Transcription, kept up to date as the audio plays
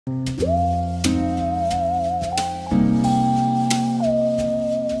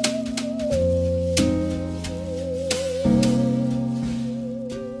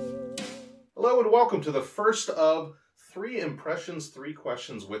welcome to the first of 3 impressions, 3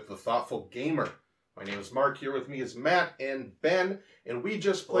 questions with the Thoughtful Gamer. My name is Mark, here with me is Matt and Ben, and we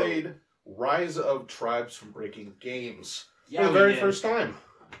just played Rise of Tribes from Breaking Games for the very first time.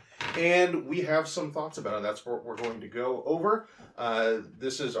 And we have some thoughts about it. That's what we're going to go over.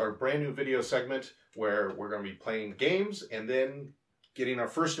 This is our brand new video segment where we're going to be playing games and then getting our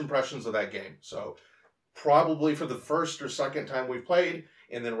first impressions of that game. So probably for the first or second time we've played,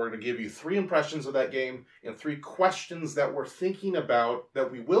 and then we're going to give you 3 impressions of that game and 3 questions that we're thinking about, that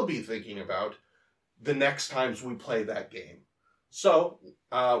we will be thinking about the next times we play that game. So,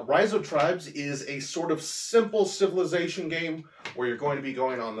 Rise of Tribes is a sort of simple civilization game where you're going to be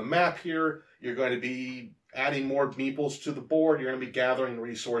going on the map here, you're going to be adding more meeples to the board, you're going to be gathering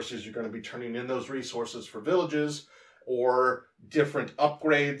resources, you're going to be turning in those resources for villages, or different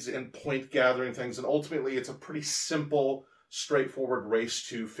upgrades and point gathering things, and ultimately it's a pretty simple, straightforward race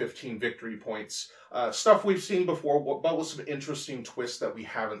to 15 victory points. Stuff we've seen before, but with some interesting twists that we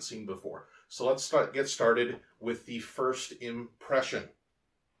haven't seen before. So let's get started with the first impression.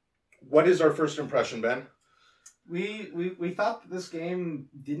 What is our first impression, Ben? We thought that this game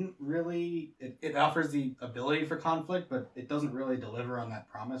didn't really... It offers the ability for conflict, but it doesn't really deliver on that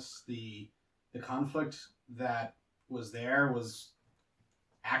promise. The conflict that was there was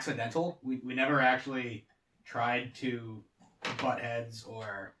accidental. We never actually tried to butt heads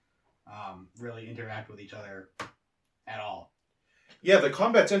or really interact with each other at all. Yeah, the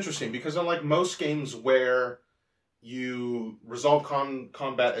combat's interesting because unlike most games where you resolve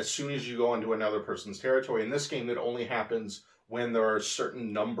combat as soon as you go into another person's territory, in this game it only happens when there are a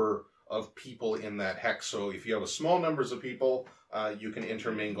certain number of people in that hex. So if you have a small numbers of people, you can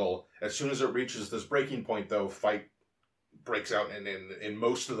intermingle. As soon as it reaches this breaking point, though, fight breaks out and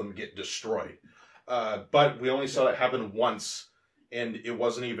most of them get destroyed. But we only saw it happen once, and it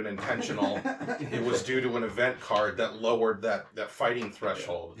wasn't even intentional. It was due to an event card that lowered that fighting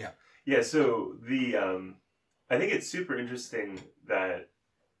threshold. Yeah. So the I think it's super interesting that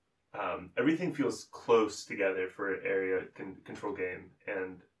everything feels close together for an area control game,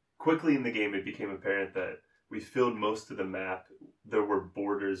 and quickly in the game it became apparent that we filled most of the map. There were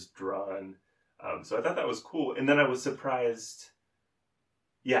borders drawn. So I thought that was cool, and then I was surprised,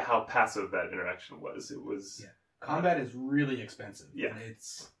 how passive that interaction was. It was combat is really expensive. Yeah, and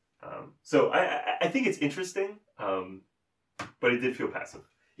it's so I think it's interesting, but it did feel passive.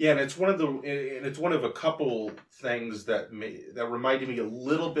 Yeah, and it's one of a couple things that reminded me a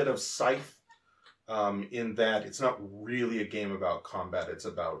little bit of Scythe, in that it's not really a game about combat. It's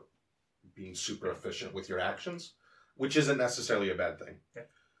about being super efficient with your actions, which isn't necessarily a bad thing. Yeah.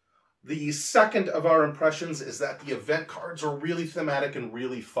 The second of our impressions is that the event cards are really thematic and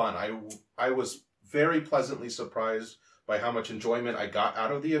really fun. I was very pleasantly surprised by how much enjoyment I got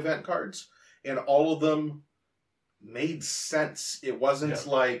out of the event cards, and all of them made sense. It wasn't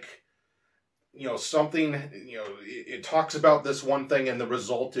like, something, it talks about this one thing and the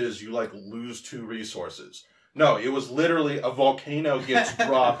result is you lose 2 resources. No, it was literally a volcano gets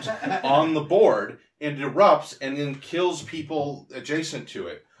dropped on the board and erupts and then kills people adjacent to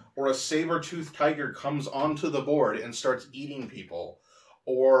it. Or a saber-toothed tiger comes onto the board and starts eating people.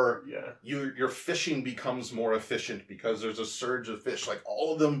 Or your fishing becomes more efficient because there's a surge of fish.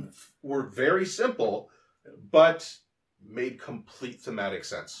 All of them were very simple, but made complete thematic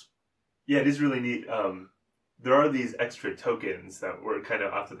sense. Yeah, it is really neat. There are these extra tokens that were kind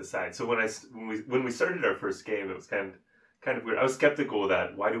of off to the side. So when we started our first game, it was kind of weird. I was skeptical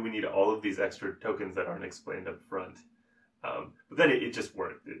that why do we need all of these extra tokens that aren't explained up front? But then it just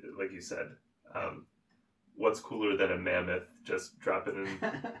worked, like you said. What's cooler than a mammoth just dropping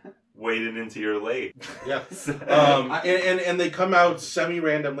and wading into your lake? Yeah. And they come out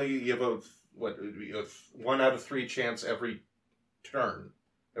semi-randomly. You have a 1 out of 3 chance every turn.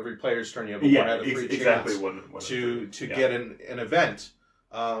 Every player's turn, you have a 1 out of 3 chance to get an event.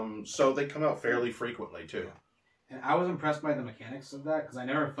 So they come out fairly frequently, too. And I was impressed by the mechanics of that, because I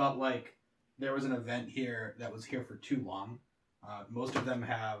never felt like there was an event here that was here for too long. Most of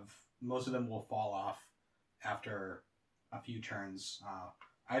them will fall off after a few turns.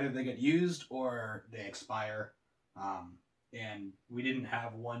 Either they get used or they expire. And we didn't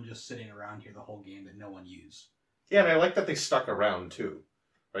have one just sitting around here the whole game that no one used. Yeah, and I like that they stuck around too.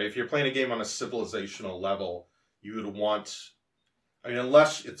 Right? If you're playing a game on a civilizational level, you would want,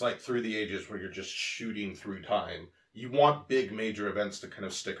 unless it's like Through the Ages where you're just shooting through time, you want big major events to kind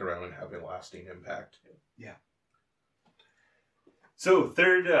of stick around and have a lasting impact. Yeah. So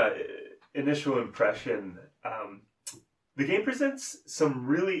third initial impression, the game presents some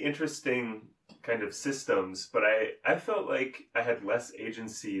really interesting kind of systems, but I felt like I had less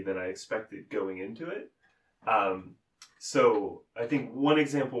agency than I expected going into it. So I think one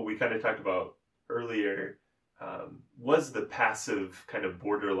example we kind of talked about earlier was the passive kind of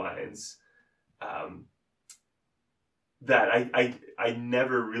borderlines that I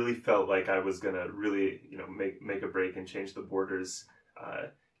never really felt like I was gonna really make a break and change the borders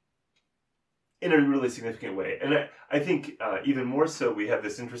in a really significant way. And I think even more so, we have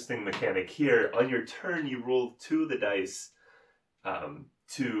this interesting mechanic here. On your turn, you roll 2 of the dice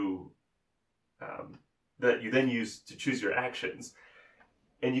that you then use to choose your actions.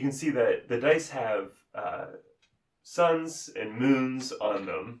 And you can see that the dice have suns and moons on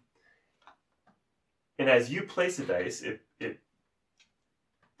them. And as you place a dice, it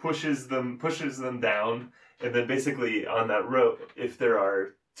pushes them down, and then basically on that row, if there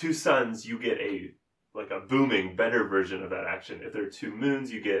are 2 suns, you get a booming, better version of that action. If there are 2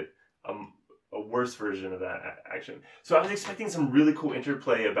 moons, you get a worse version of that action. So I was expecting some really cool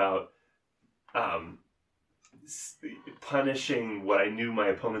interplay about punishing what I knew my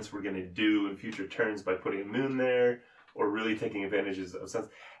opponents were going to do in future turns by putting a moon there, or really taking advantages of suns.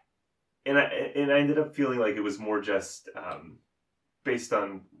 And I ended up feeling like it was more just based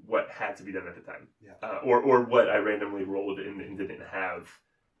on what had to be done at the time, or what I randomly rolled and didn't have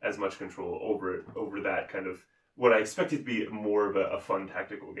as much control over that kind of what I expected to be more of a fun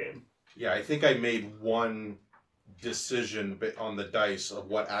tactical game. Yeah, I think I made one decision on the dice of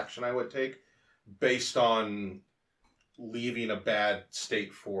what action I would take based on leaving a bad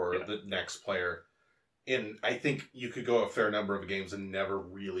state for the next player. And I think you could go a fair number of games and never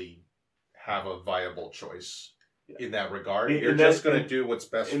really have a viable choice in that regard. You're just going to do what's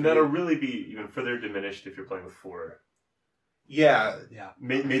best for you. And that'll really be even further diminished if you're playing with 4. Yeah.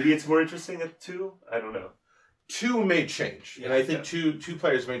 Maybe it's more interesting at 2. I don't know. 2 may change. And I think two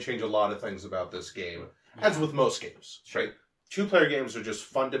players may change a lot of things about this game, as with most games, right? 2-player games are just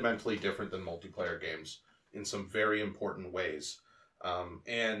fundamentally different than multiplayer games in some very important ways.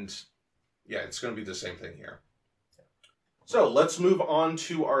 And yeah, it's going to be the same thing here. So let's move on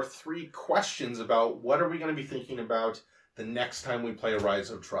to our 3 questions about what are we going to be thinking about the next time we play A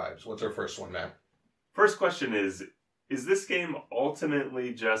Rise of Tribes. What's our first one, Matt? First question is this game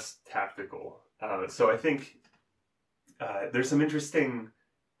ultimately just tactical? So I think there's some interesting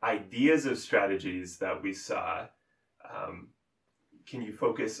ideas of strategies that we saw. Can you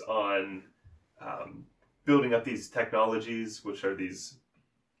focus on building up these technologies, which are these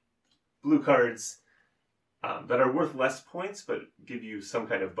blue cards that are worth less points but give you some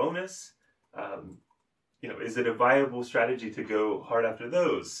kind of bonus? Is it a viable strategy to go hard after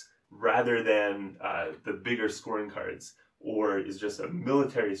those rather than the bigger scoring cards? Or is just a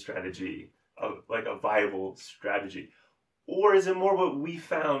military strategy like a viable strategy? Or is it more what we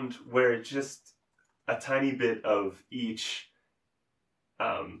found where it's just a tiny bit of each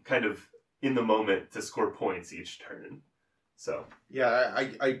kind of in the moment to score points each turn? So yeah,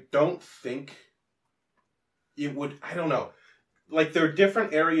 I don't think it would. I don't know. Like, there are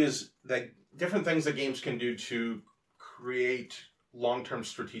different areas different things that games can do to create long-term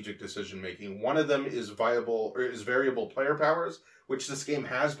strategic decision making. One of them is variable player powers, which this game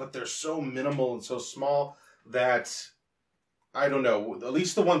has, but they're so minimal and so small that I don't know. At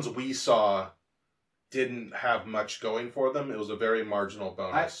least the ones we saw didn't have much going for them. It was a very marginal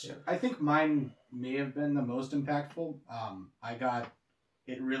bonus. I think mine may have been the most impactful.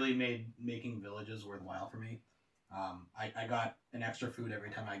 It really made making villages worthwhile for me. I got an extra food every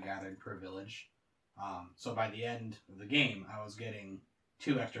time I gathered per village. So by the end of the game, I was getting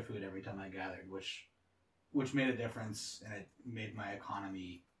 2 extra food every time I gathered, which made a difference, and it made my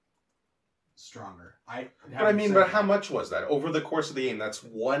economy stronger. But how much was that? Over the course of the game, that's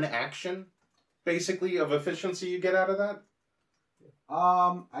 1 action, basically, of efficiency you get out of that?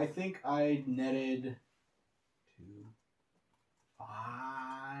 I think I netted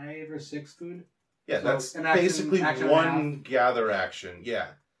 5 or 6 food. Yeah, so that's basically one gather action. Yeah.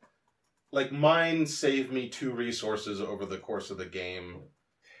 Like, mine saved me 2 resources over the course of the game.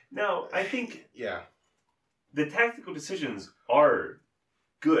 Now, I think yeah, the tactical decisions are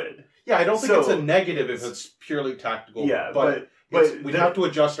good. Yeah, I don't think it's a negative if it's purely tactical. Yeah, but we have to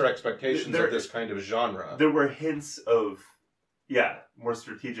adjust our expectations of this kind of genre. There were hints of, more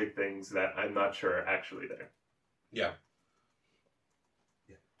strategic things that I'm not sure are actually there. Yeah.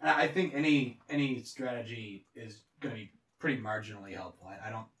 I think any strategy is going to be pretty marginally helpful.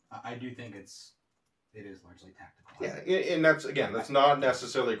 I do think it is largely tactical. Yeah, and that's not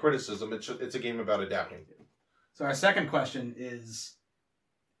necessarily a criticism. It's a game about adapting. So our second question is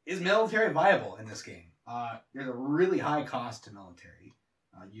military viable in this game? There's a really high cost to military.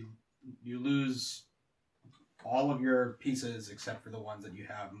 you lose all of your pieces except for the ones that you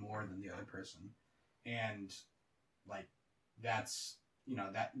have more than the other person, and like that's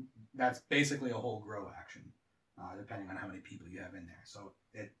that's basically a whole grow action, depending on how many people you have in there. So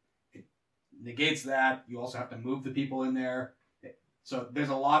it negates that. You also have to move the people in there. So there's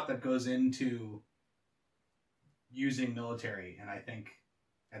a lot that goes into using military, and I think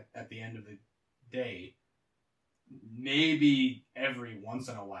at the end of the day, maybe every once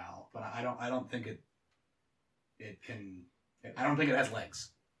in a while, but I don't think it has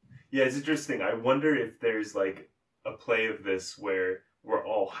legs. Yeah, it's interesting. I wonder if there's like a play of this where we're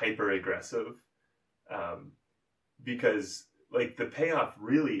all hyper aggressive, because like the payoff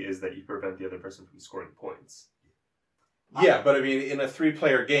really is that you prevent the other person from scoring points. Yeah, but I mean, in a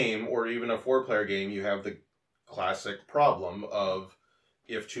 3-player game or even a 4-player game, you have the classic problem of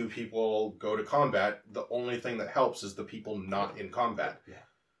if 2 people go to combat, the only thing that helps is the people not in combat. Yeah.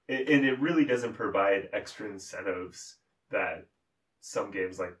 And it really doesn't provide extra incentives that some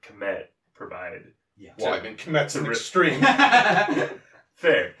games like Komet provide. Yeah. Well, I mean, Komet's an extreme.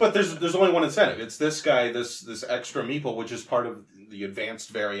 Fair. But there's only one incentive. It's this guy, this extra meeple, which is part of the advanced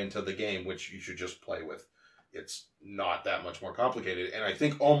variant of the game, which you should just play with. It's not that much more complicated. And I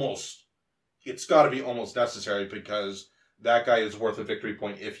think it's got to be almost necessary because that guy is worth a victory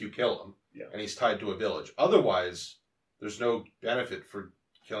point if you kill him. Yeah. And he's tied to a village. Otherwise, there's no benefit for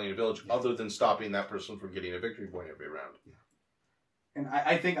killing a village other than stopping that person from getting a victory point every round. Yeah. And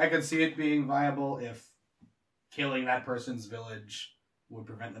I think I could see it being viable if killing that person's village would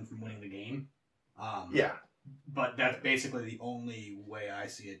prevent them from winning the game. Yeah. But that's basically the only way I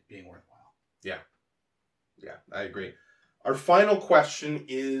see it being worthwhile. Yeah. Yeah, I agree. Our final question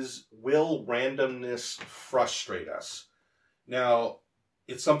is, will randomness frustrate us? Now,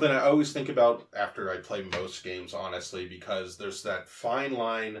 it's something I always think about after I play most games, honestly, because there's that fine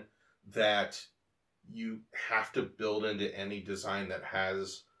line that you have to build into any design that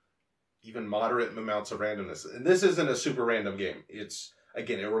has even moderate amounts of randomness. And this isn't a super random game. It's,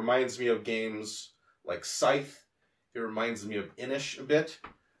 again, it reminds me of games like Scythe. It reminds me of Inish a bit.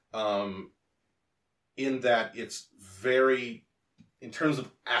 In that it's very, in terms of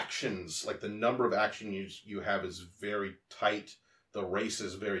actions, like the number of actions you have is very tight. The race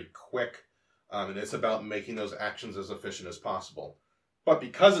is very quick. And it's about making those actions as efficient as possible. But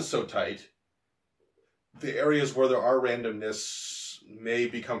because it's so tight, the areas where there are randomness may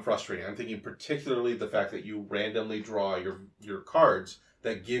become frustrating. I'm thinking particularly the fact that you randomly draw your cards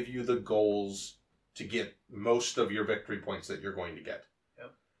that give you the goals to get most of your victory points that you're going to get.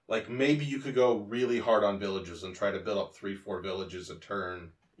 Like, maybe you could go really hard on villages and try to build up 3-4 villages a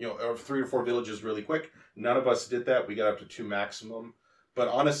turn. Or 3 or 4 villages really quick. None of us did that. We got up to 2 maximum. But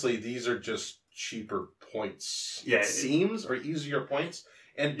honestly, these are just cheaper points. Yeah, it seems, or easier points.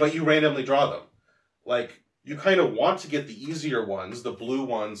 But you randomly draw them. Like, you kind of want to get the easier ones, the blue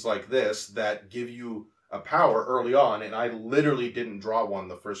ones like this, that give you a power early on. And I literally didn't draw one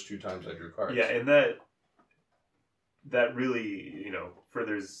the first 2 times I drew cards. Yeah, and that really,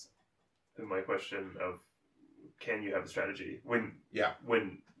 furthers my question of, can you have a strategy? When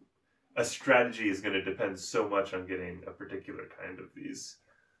a strategy is going to depend so much on getting a particular kind of these.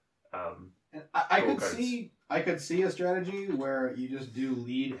 And I could see a strategy where you just do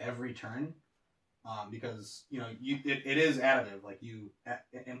lead every turn, because it is additive. Like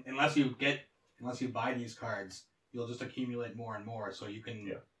unless you buy these cards, you'll just accumulate more and more. So you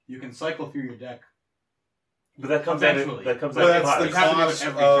can cycle through your deck. But that comes at the cost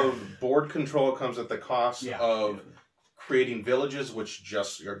of board control. Comes at the cost of creating villages, which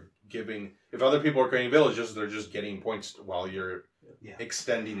just are giving. If other people are creating villages, they're just getting points while you're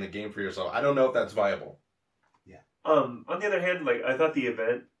extending the game for yourself. I don't know if that's viable. Yeah. On the other hand, like I thought the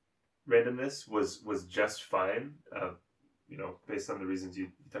event randomness was just fine. Based on the reasons you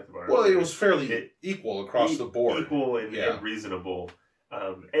talked about. Well, it was fairly equal across the board. Equal and reasonable.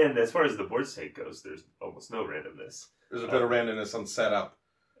 And as far as the board state goes, there's almost no randomness. There's a bit of randomness on setup,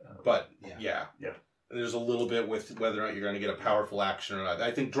 but yeah. There's a little bit with whether or not you're going to get a powerful action or not.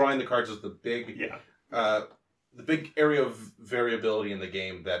 I think drawing the cards is the big area of variability in the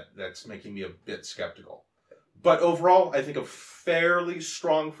game that's making me a bit skeptical. But overall, I think a fairly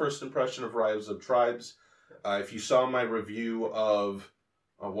strong first impression of Rise of Tribes. If you saw my review of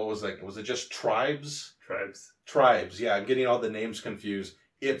what was that? Was it just Tribes? Tribes, yeah. I'm getting all the names confused.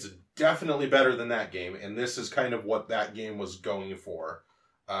 It's definitely better than that game, and this is kind of what that game was going for.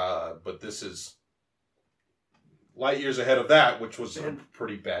 But this is light years ahead of that, which was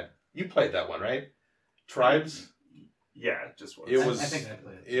pretty bad. You played that one, right? Tribes? Yeah, just once. It was. I think I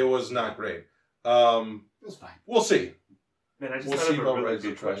played it. It was not great. It was fine. We'll see. Man, I just We'll thought see of a about really Rise of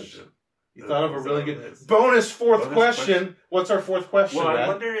good Tribes. question. You thought of a Was really on good this. bonus fourth Bonus question. question. What's our fourth question, Well, I Matt?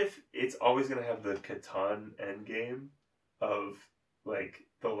 wonder if it's always going to have the Catan endgame of, like,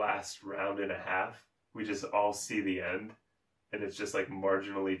 the last round and a half. We just all see the end, and it's just, like,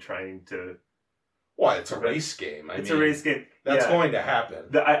 marginally trying to... Well, it's a race game. It's a race game. That's Yeah. going to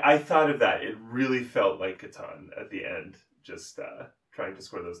happen. I thought of that. It really felt like Catan at the end, just trying to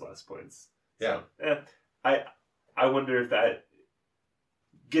score those last points. Yeah. So, I wonder if that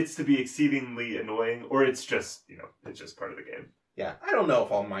gets to be exceedingly annoying, or it's just, it's just part of the game. Yeah, I don't know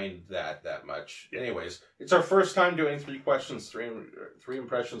if I'll mind that much. Anyways, it's our first time doing 3 questions, three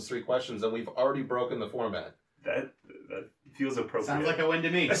impressions, 3 questions, and we've already broken the format. That feels appropriate. Sounds like a win to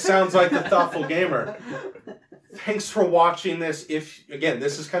me. It sounds like the thoughtful gamer. Thanks for watching this. Again,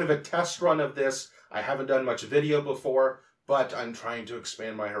 this is kind of a test run of this. I haven't done much video before, but I'm trying to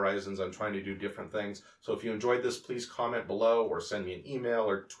expand my horizons. I'm trying to do different things. So if you enjoyed this, please comment below or send me an email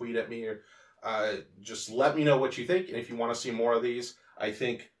or tweet at me. Or just let me know what you think. And if you want to see more of these, I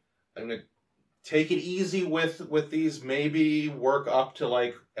think I'm going to take it easy with these. Maybe work up to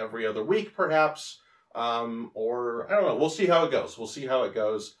like every other week, perhaps. Or I don't know. We'll see how it goes. We'll see how it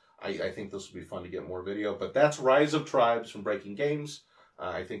goes. I think this will be fun to get more video. But that's Rise of Tribes from Breaking Games.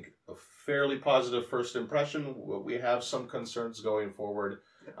 I think a fairly positive first impression. We have some concerns going forward.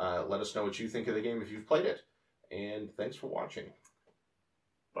 Let us know what you think of the game if you've played it. And thanks for watching.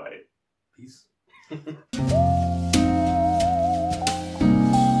 Bye. Peace.